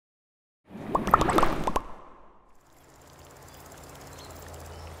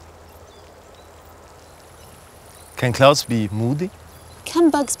Can clouds be moody?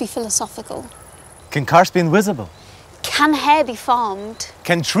 Can bugs be philosophical? Can cars be invisible? Can hair be farmed?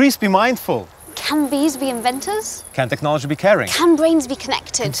 Can trees be mindful? Can bees be inventors? Can technology be caring? Can brains be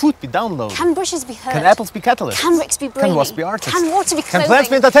connected? Can food be downloaded? Can bushes be heard? Can apples be catalysts? Can bricks be brainy? Can wasps be artists? Can water be clothing? Can plants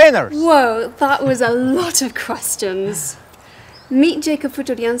be entertainers? Whoa, that was a lot of questions. Meet Jacob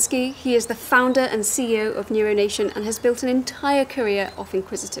Futoriansky. He is the founder and CEO of NeuroNation and has built an entire career off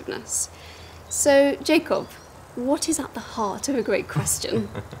inquisitiveness. So, Jacob, what is at the heart of a great question?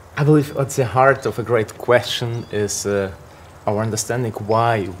 I believe at the heart of a great question is our understanding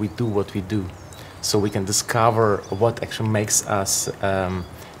why we do what we do. So we can discover what actually makes us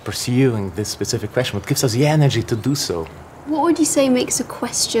pursuing this specific question, what gives us the energy to do so. What would you say makes a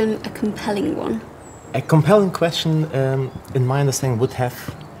question a compelling one? A compelling question, in my understanding, would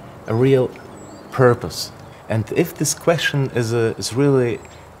have a real purpose. And if this question is really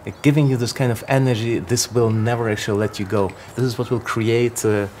giving you this kind of energy, this will never actually let you go. This is what will create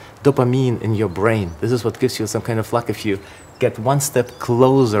dopamine in your brain. This is what gives you some kind of luck if you get one step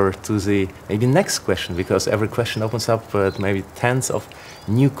closer to the maybe next question, because every question opens up maybe tens of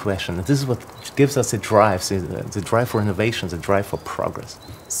new questions. And this is what gives us the drive, the drive for innovation, the drive for progress.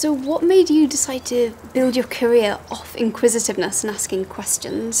 So what made you decide to build your career off inquisitiveness and asking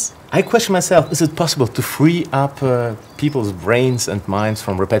questions? I question myself, is it possible to free up people's brains and minds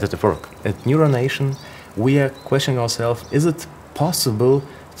from repetitive work? At NeuroNation, we are questioning ourselves, is it possible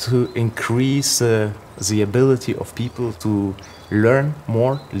to increase the ability of people to learn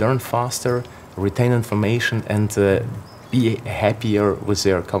more, learn faster, retain information, and be happier with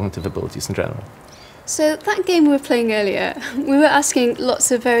their cognitive abilities in general? So that game we were playing earlier, we were asking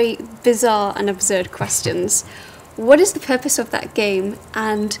lots of very bizarre and absurd questions. What is the purpose of that game,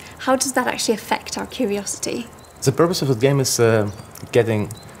 and how does that actually affect our curiosity? The purpose of the game is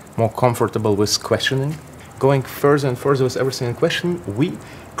getting more comfortable with questioning. Going further and further with everything in question, we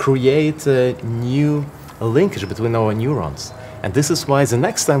create a new linkage between our neurons. And this is why the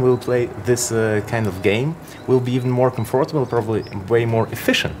next time we'll play this kind of game, we'll be even more comfortable, probably way more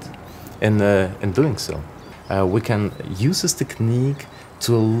efficient in doing so. We can use this technique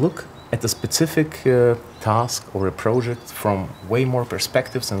to look at a specific task or a project from way more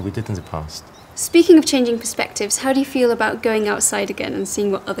perspectives than we did in the past. Speaking of changing perspectives, how do you feel about going outside again and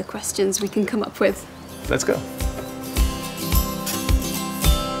seeing what other questions we can come up with? Let's go.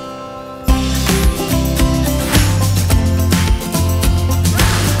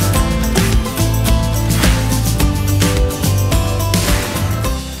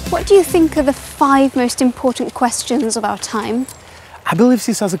 What do you think are the 5 most important questions of our time? I believe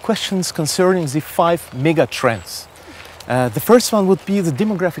these are the questions concerning the 5 mega trends. The first one would be the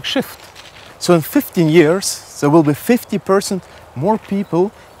demographic shift. So in 15 years, there will be 50% more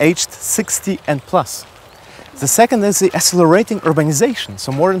people aged 60 and plus. The second is the accelerating urbanization.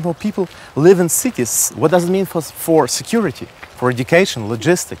 So more and more people live in cities. What does it mean for security, for education,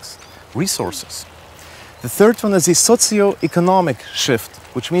 logistics, resources? The third one is the socio-economic shift,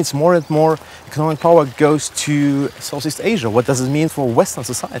 which means more and more economic power goes to Southeast Asia. What does it mean for Western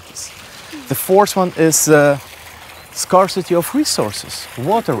societies? The fourth one is scarcity of resources,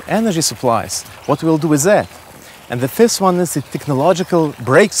 water, energy supplies. What we'll do with that? And the fifth one is the technological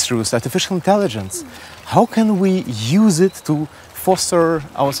breakthroughs, artificial intelligence. How can we use it to foster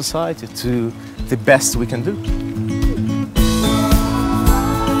our society to the best we can do?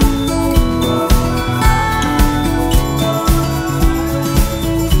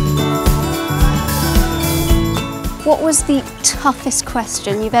 What was the toughest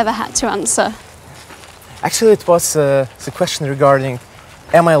question you've ever had to answer? Actually, it was the question regarding,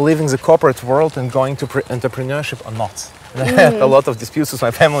 am I leaving the corporate world and going to entrepreneurship or not? And I had a lot of disputes with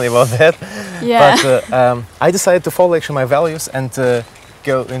my family about that. Yeah. But I decided to follow actually my values and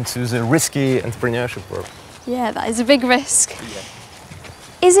go into the risky entrepreneurship world. Yeah, that is a big risk.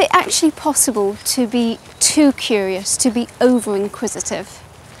 Yeah. Is it actually possible to be too curious, to be over-inquisitive?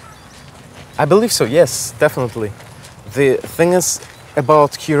 I believe so, yes, definitely. The thing is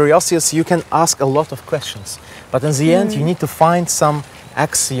about curiosity is you can ask a lot of questions, but in the end you need to find some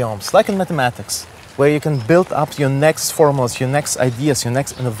axioms, like in mathematics, where you can build up your next formulas, your next ideas, your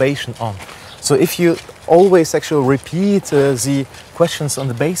next innovation on. So if you always actually repeat the questions on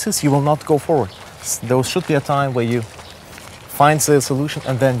the basis, you will not go forward. There should be a time where you find the solution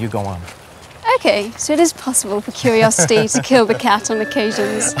and then you go on. Okay, so it is possible for curiosity to kill the cat on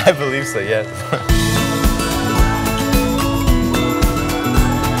occasions. I believe so, yes.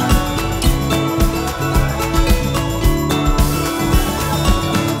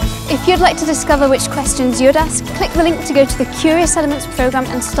 If you'd like to discover which questions you'd ask, click the link to go to the Curious Elements programme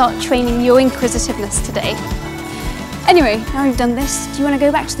and start training your inquisitiveness today. Anyway, now we've done this, do you want to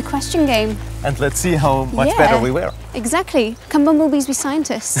go back to the question game? And let's see how much Yeah. better we were. Exactly. Can bumblebees be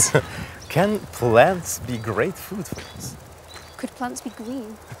scientists? Can plants be great food for us? Could plants be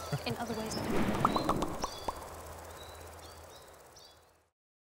green? In other